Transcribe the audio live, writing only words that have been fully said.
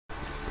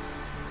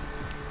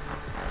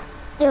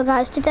Yo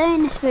guys, today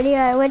in this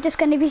video we're just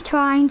going to be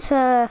trying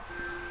to,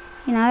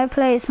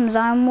 play some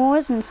Zone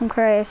Wars and some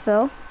creative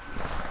fill.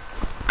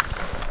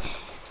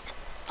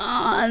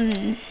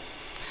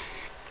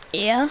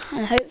 Yeah,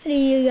 and hopefully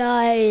you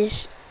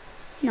guys,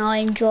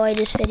 enjoy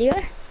this video.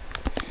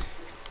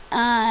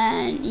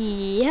 And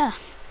yeah,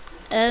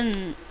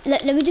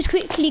 let me just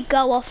quickly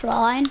go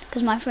offline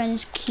because my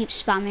friends keep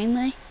spamming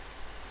me.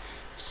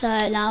 So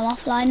now I'm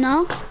offline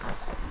now.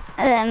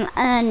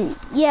 And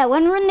yeah,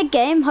 when we're in the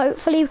game,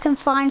 hopefully we can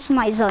find some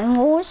Zone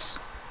Wars,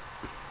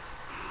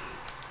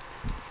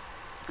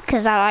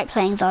 because I like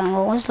playing Zone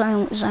Wars.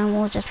 Zone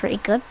Wars is pretty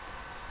good.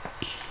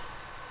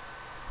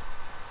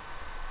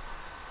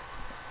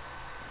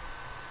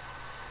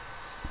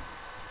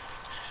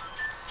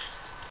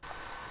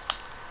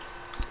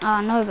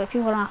 Oh no, but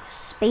people don't have to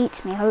speak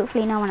to me.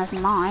 Hopefully no one has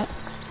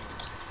mics.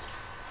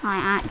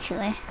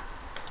 Actually.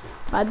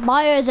 Right,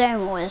 Bio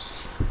Zone Wars.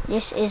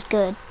 This is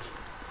good.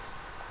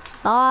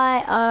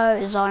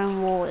 Bio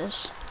Zone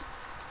Wars.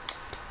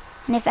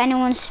 And if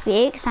anyone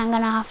speaks, I'm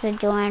gonna have to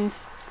join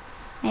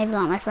maybe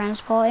like my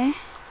friend's party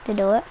to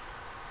do it.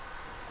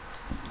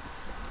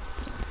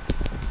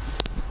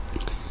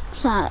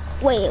 So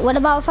wait, what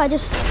about if I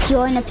just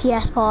join a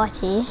PS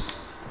party?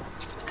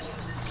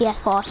 PS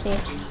party.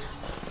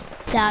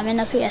 Yeah, I'm in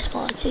a PS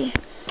party.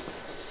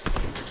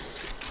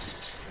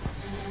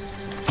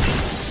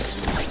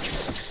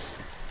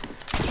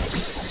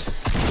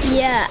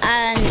 Yeah,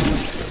 and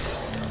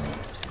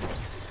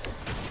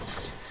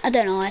I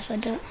don't know why I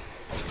said that.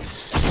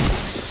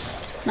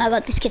 My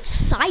god, this kid's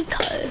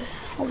psycho.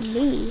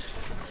 Holy.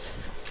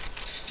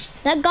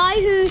 That guy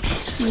who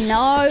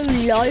Noah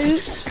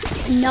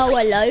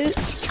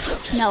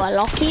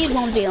Locky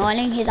won't be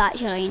owning, he's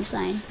actually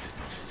insane.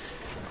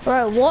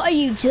 Bro, what are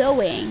you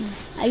doing?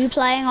 Are you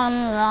playing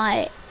on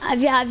like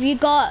have you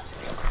got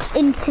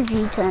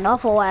interview turned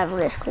off or whatever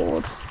it's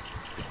called?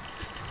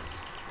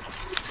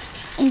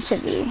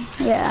 Interview.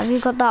 Yeah, have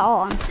you got that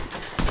on?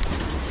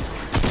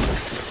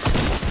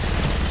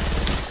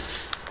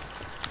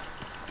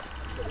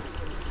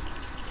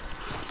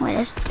 Wait,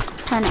 let's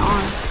turn it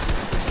on.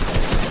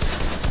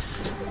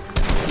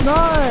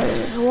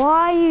 Bro,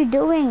 why are you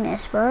doing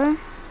this, bro?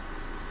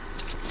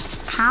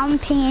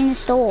 Camping in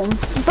storm.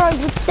 Bro,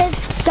 there's a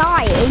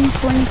guy in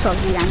front of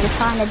you and you're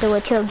trying to do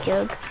a chug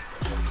jug.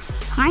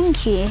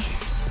 Thank you.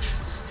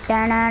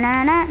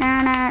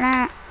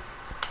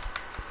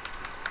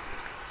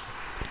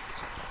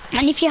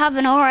 And if you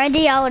haven't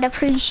already, I would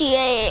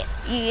appreciate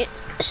you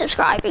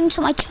subscribing to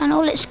my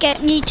channel. Let's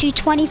get me to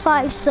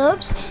 25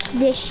 subs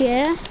this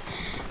year.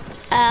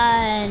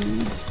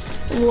 And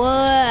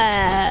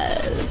whoa,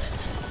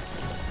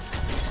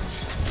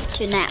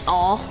 turn that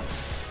off.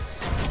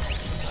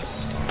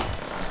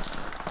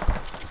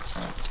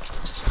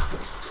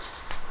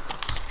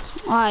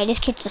 Alright, this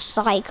kid's a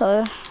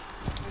psycho.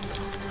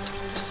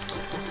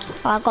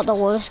 Oh, I got the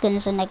worst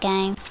guns in the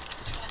game.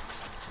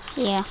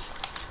 Yeah.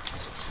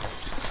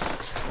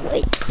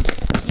 Wait.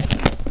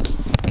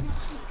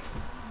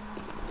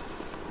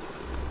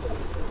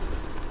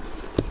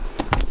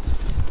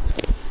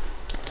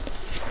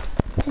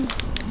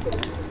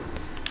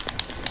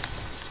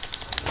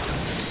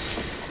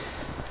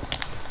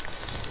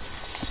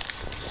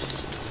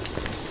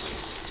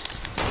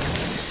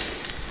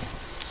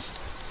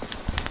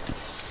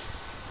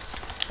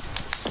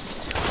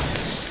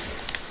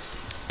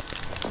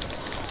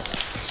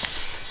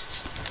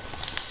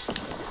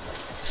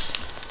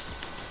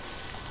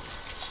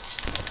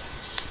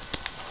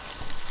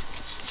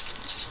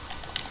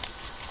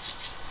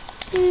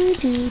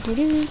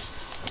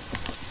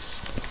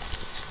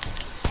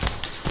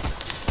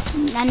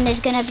 And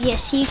there's gonna be a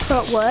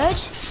secret word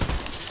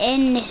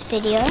in this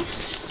video,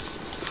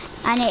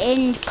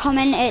 and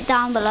comment it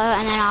down below,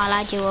 and then I'll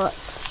add you up.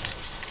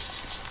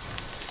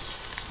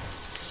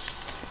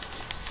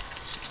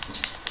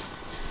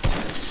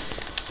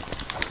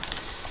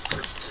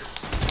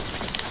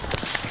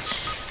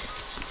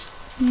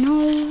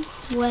 No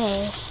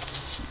way.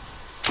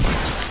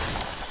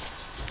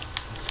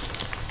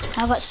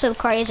 I've got so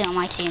crazy on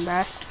my team,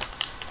 bro.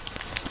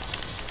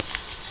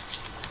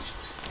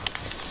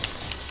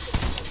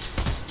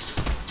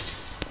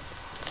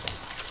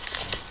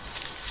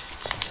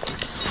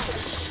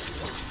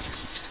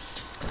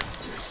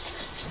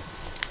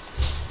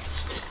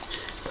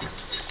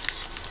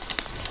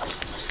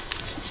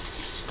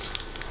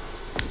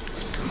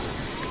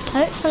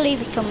 Hopefully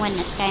we can win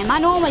this game. I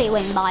normally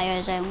win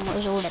Bio Zone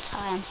Wars all the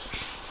time.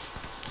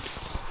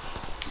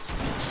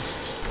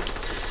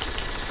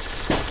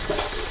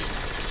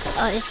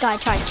 Oh, this guy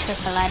tried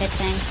triple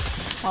editing.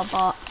 What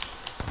bot?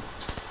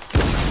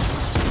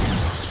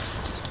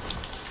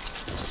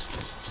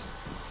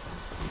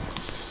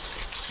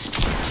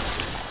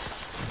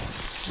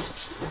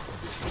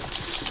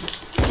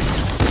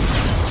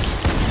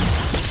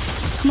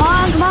 Come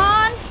on, come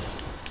on!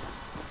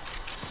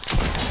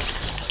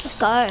 Let's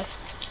go.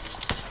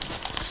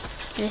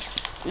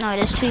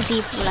 There's two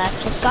people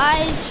left. This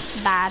guy's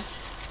bad.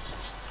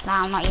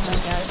 Nah, I'm not even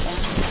joking.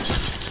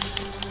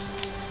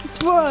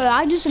 Bro,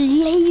 I just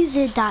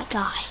lasered that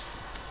guy.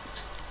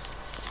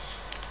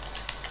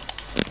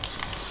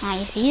 Now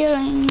he's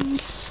healing.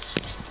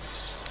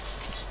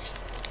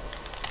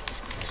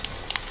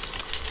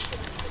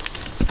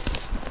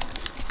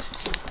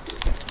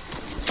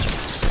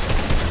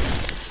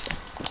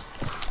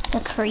 The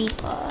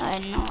creeper,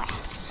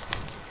 nice.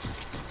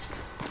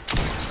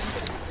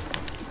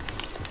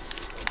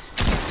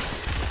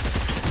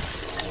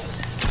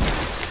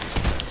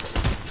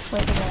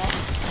 Look at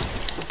this.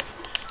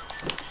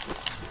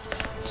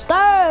 Let's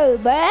go,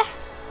 bruh.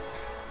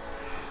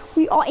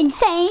 We are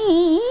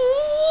insane.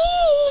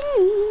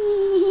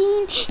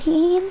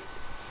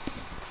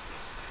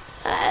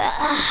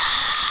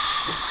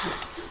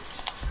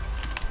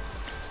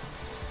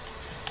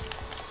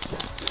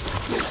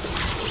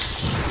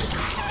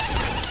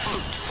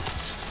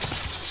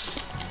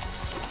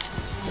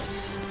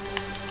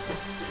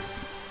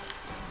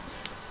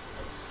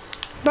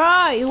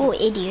 Bro, you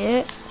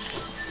idiot.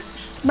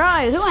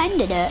 Bro, who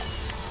ended it?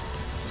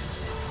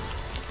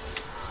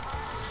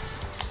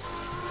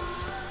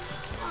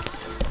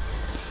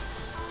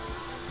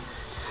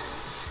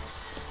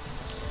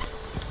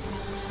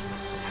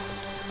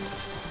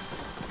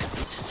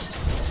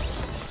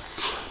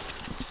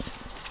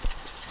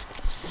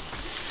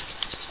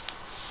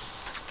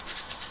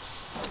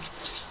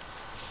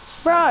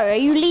 Bro, are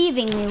you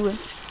leaving me with...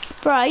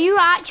 Bro, are you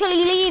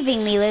actually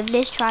leaving me with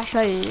this trash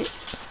loot?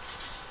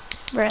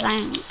 Bro,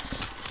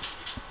 thanks.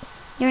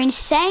 You're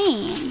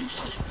insane.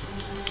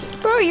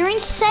 Bro, you're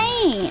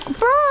insane.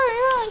 Bro,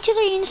 you're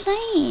actually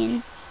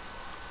insane.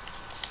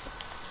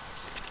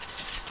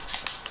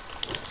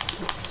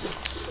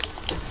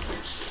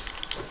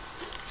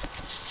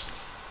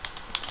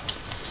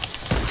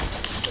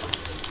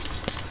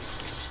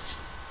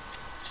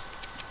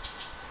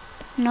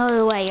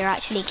 No way you're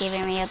actually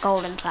giving me a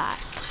golden sack.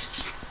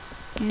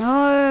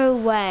 No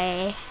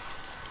way.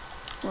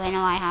 When do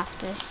I have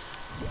to?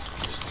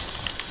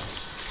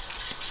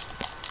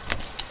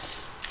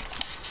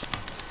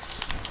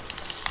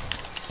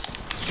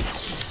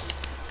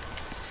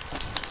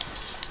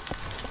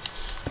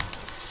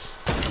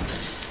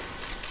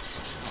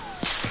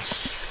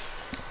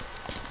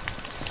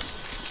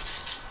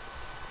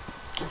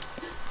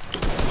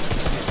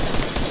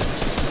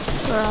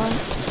 Bro.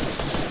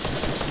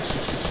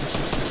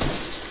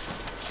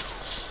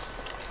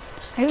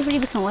 Hopefully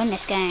we can win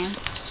this game.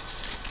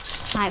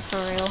 Like, for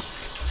real.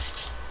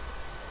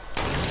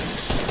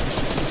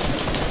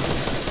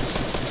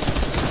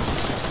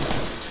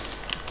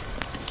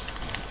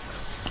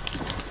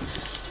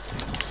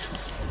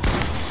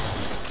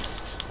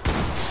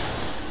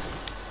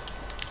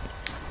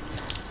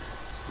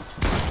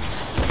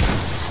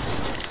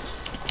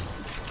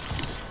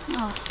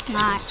 Oh,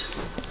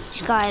 nice.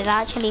 This guy is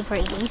actually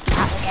pretty decent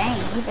at the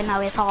game, even though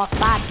he's half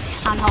bad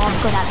and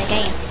half good at the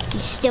game. He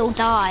still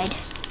died.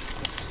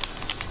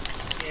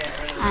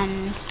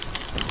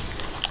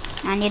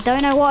 And you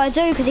don't know what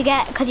to do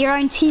because your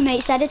own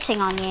teammates editing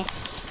on you.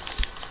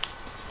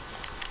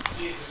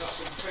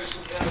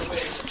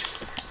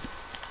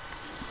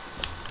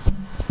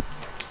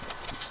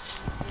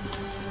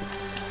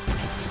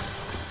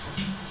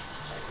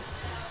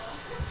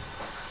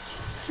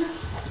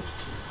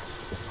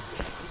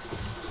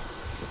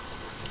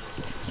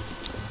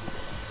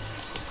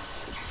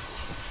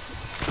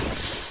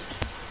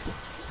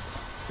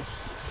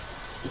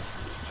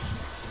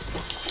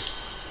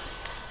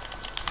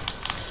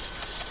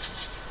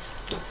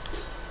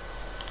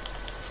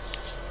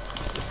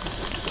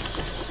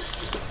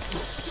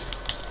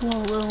 Whoa,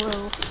 whoa,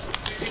 whoa.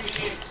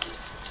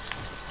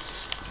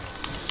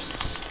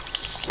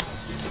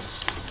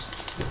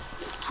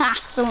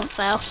 Ha, someone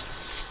fell.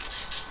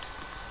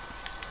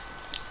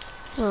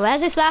 Well,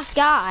 where's this last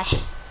guy?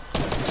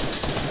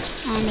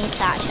 I need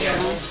to actually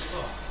run.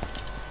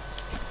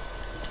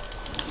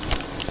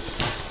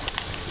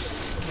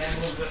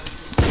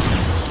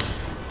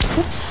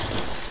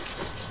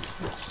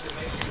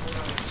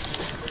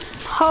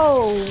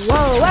 Oh,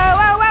 whoa, whoa,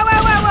 whoa, whoa,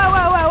 whoa, whoa,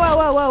 whoa,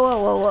 whoa, whoa,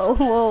 whoa, whoa,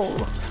 whoa,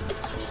 whoa.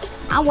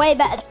 I'm way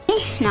better.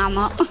 No, I'm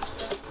not.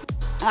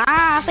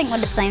 I think we're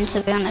the same,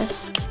 to be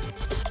honest.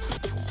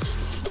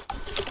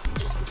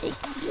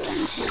 You're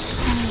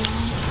insane.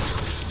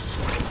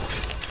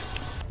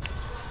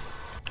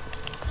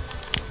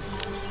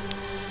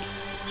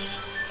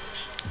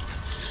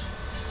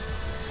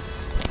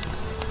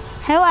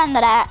 Who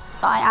ended it?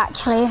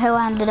 Who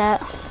ended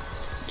it?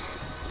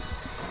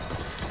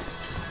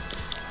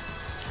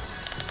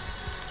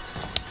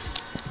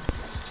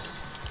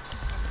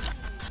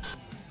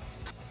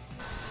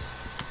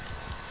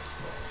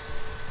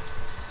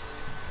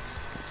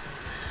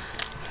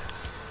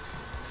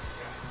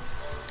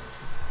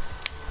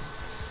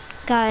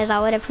 Guys, I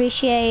would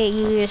appreciate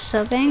you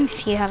subbing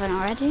if you haven't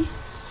already.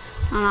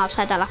 I know I've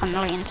said that like a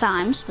million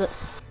times, but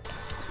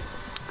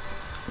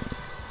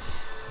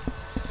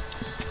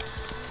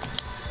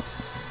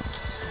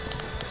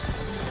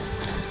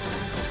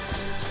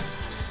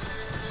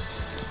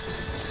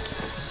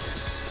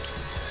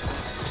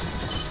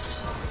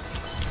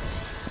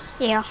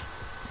yeah.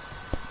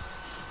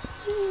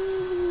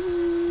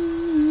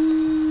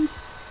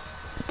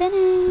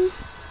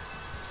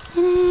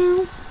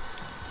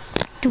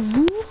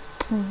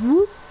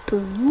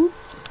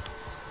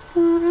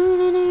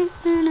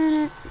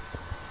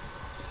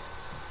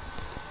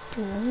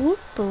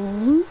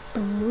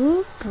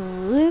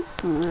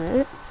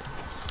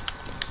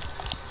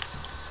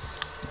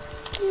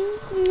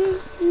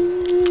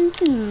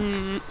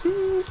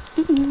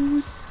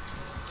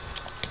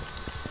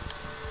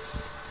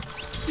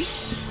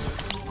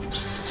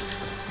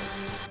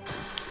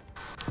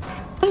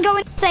 Go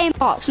in the same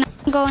box. No,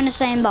 go in the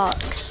same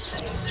box.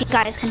 You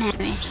guys can hear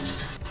me.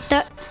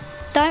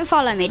 Don't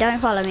follow me. Don't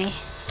follow me.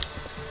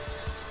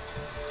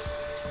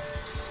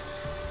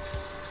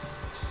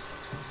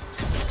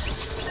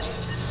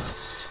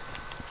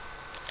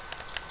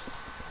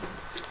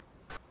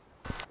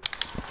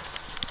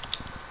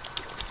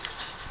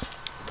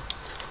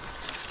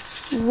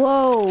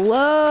 Whoa,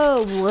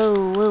 whoa,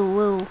 whoa, whoa,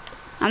 whoa.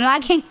 I'm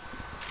lagging.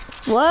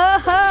 Whoa,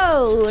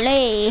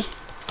 holy.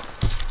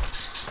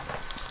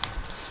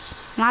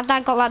 My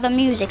dad got like the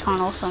music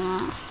on or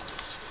something.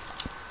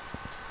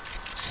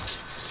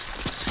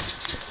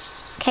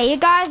 Okay, you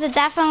guys are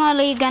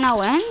definitely gonna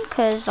win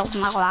because of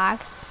my lag.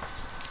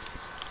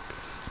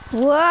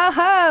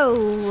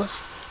 Whoa! Whoa!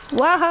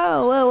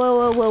 Whoa!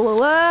 Whoa! Whoa! Whoa! Whoa!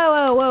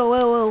 Whoa! Whoa!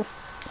 Whoa! Whoa!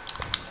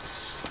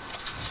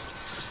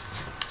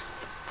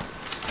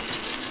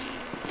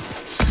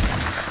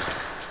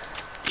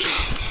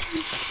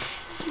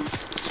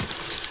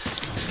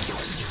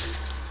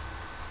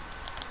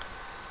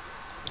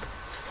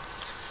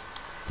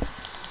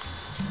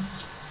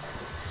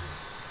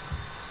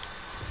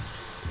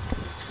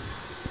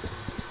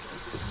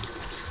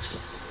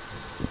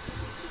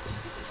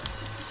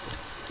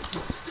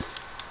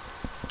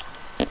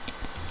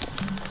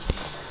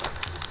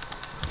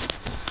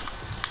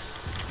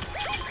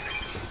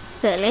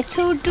 But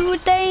little do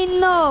they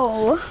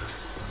know,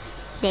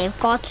 they've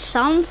got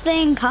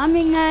something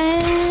coming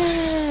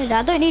ahead.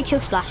 I don't need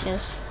chug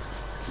splashes.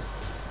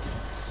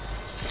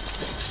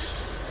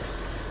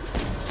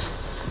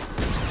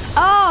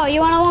 Oh,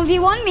 you wanna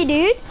 1v1 me,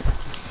 dude?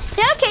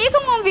 Yeah, okay, you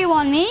can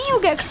 1v1 me. You'll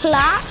get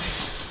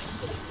clapped.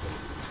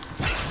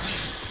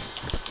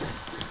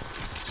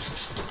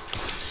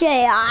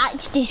 Yeah,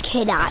 this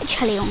kid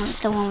actually wants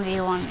to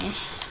 1v1 me.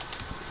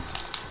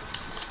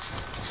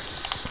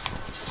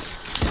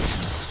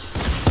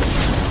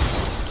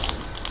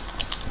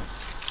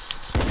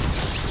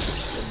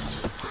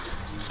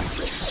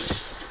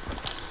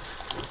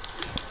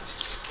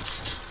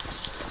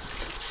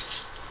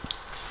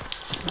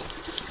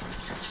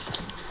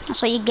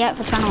 That's what you get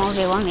for trying to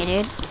 1v1 me,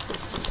 dude.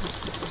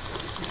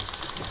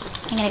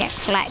 You're gonna get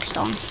flexed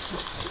on.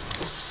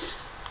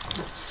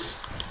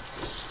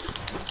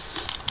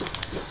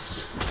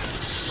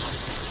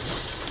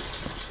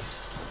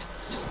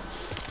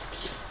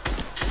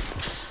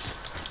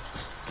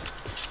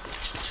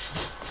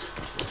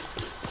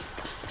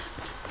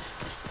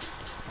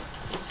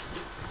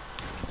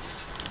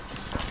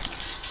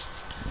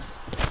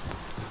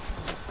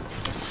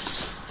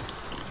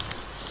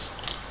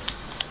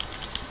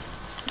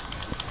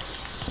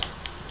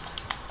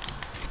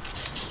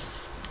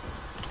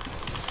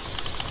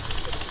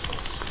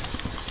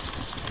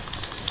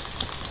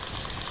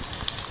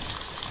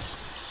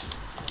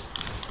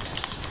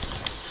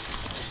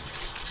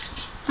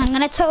 I'm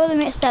gonna tell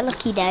them it's their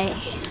lucky day.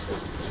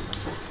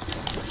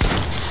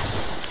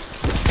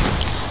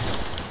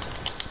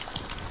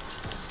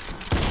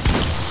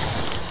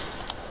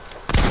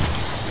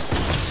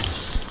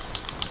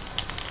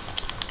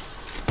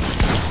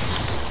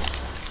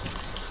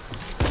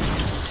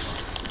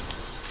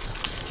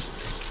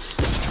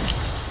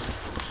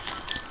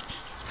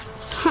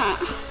 Huh.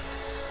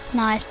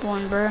 Nice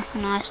one, bro.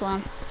 Nice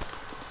one.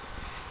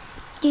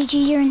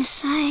 GG, you're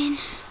insane.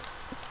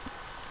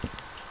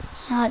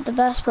 Like the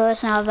best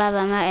person I've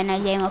ever met in a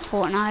game of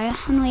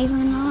Fortnite. I'm not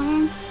even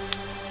lying.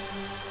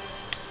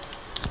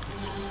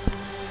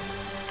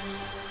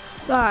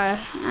 Bro,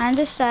 I'm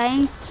just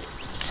saying,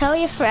 tell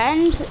your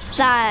friends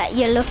that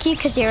you're lucky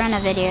because you're in a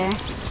video.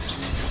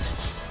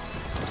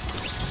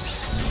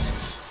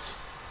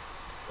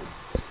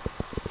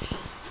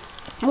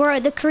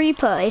 Bro, the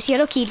creeper, it's your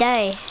lucky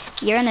day.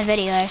 You're in a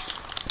video.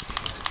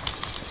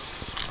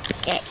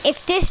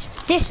 If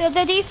this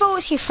other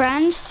default's your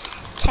friend,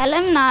 tell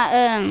him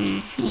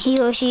that he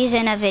or she's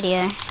in a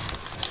video.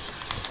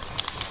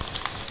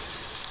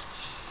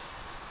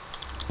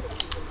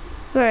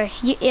 Bro,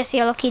 it's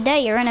your lucky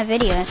day, you're in a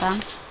video,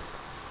 fam.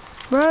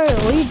 Bro,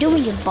 what are you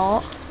doing, you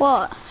bot?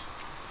 What?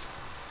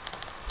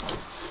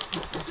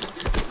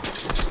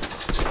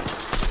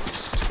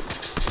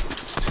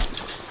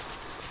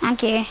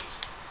 Thank you.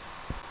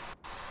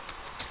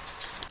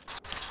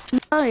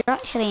 No, you're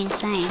actually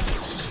insane.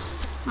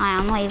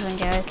 I'm not even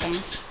joking.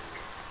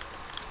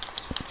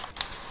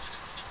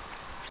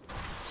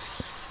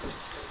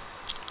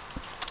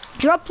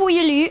 Drop all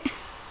your loot.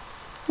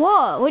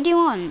 What? What do you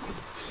want?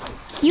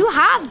 You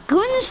have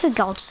guns, for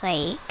God's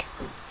sake.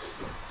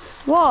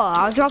 What?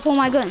 I'll drop all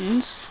my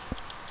guns.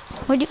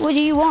 What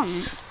do you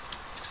want?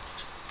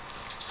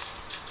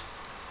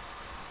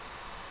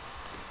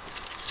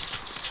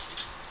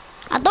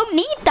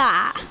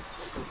 that.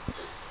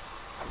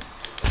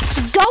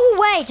 Just go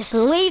away. Just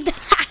leave.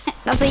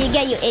 That's what you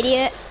get, you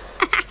idiot.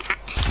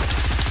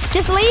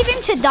 Just leave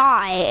him to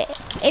die.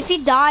 If he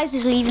dies,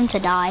 just leave him to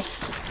die.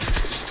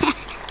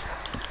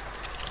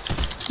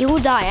 He will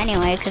die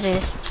anyway, because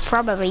it's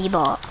probably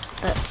bot.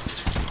 But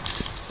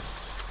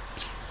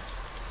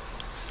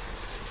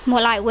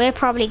well, like, we're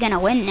probably gonna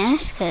win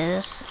this,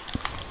 because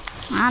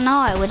I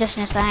know we're just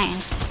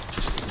insane.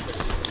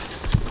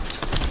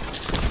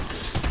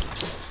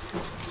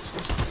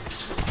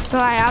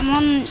 Right, I'm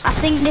on. I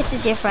think this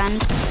is your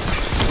friend.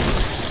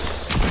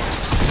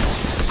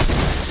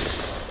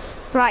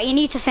 Right, you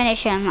need to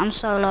finish him. I'm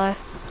so low.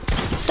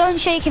 Don't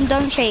shake him,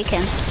 don't shake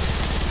him.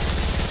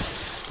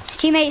 His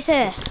teammate's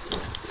here.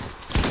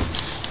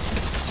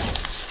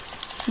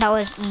 That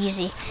was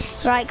easy.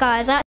 Right, guys,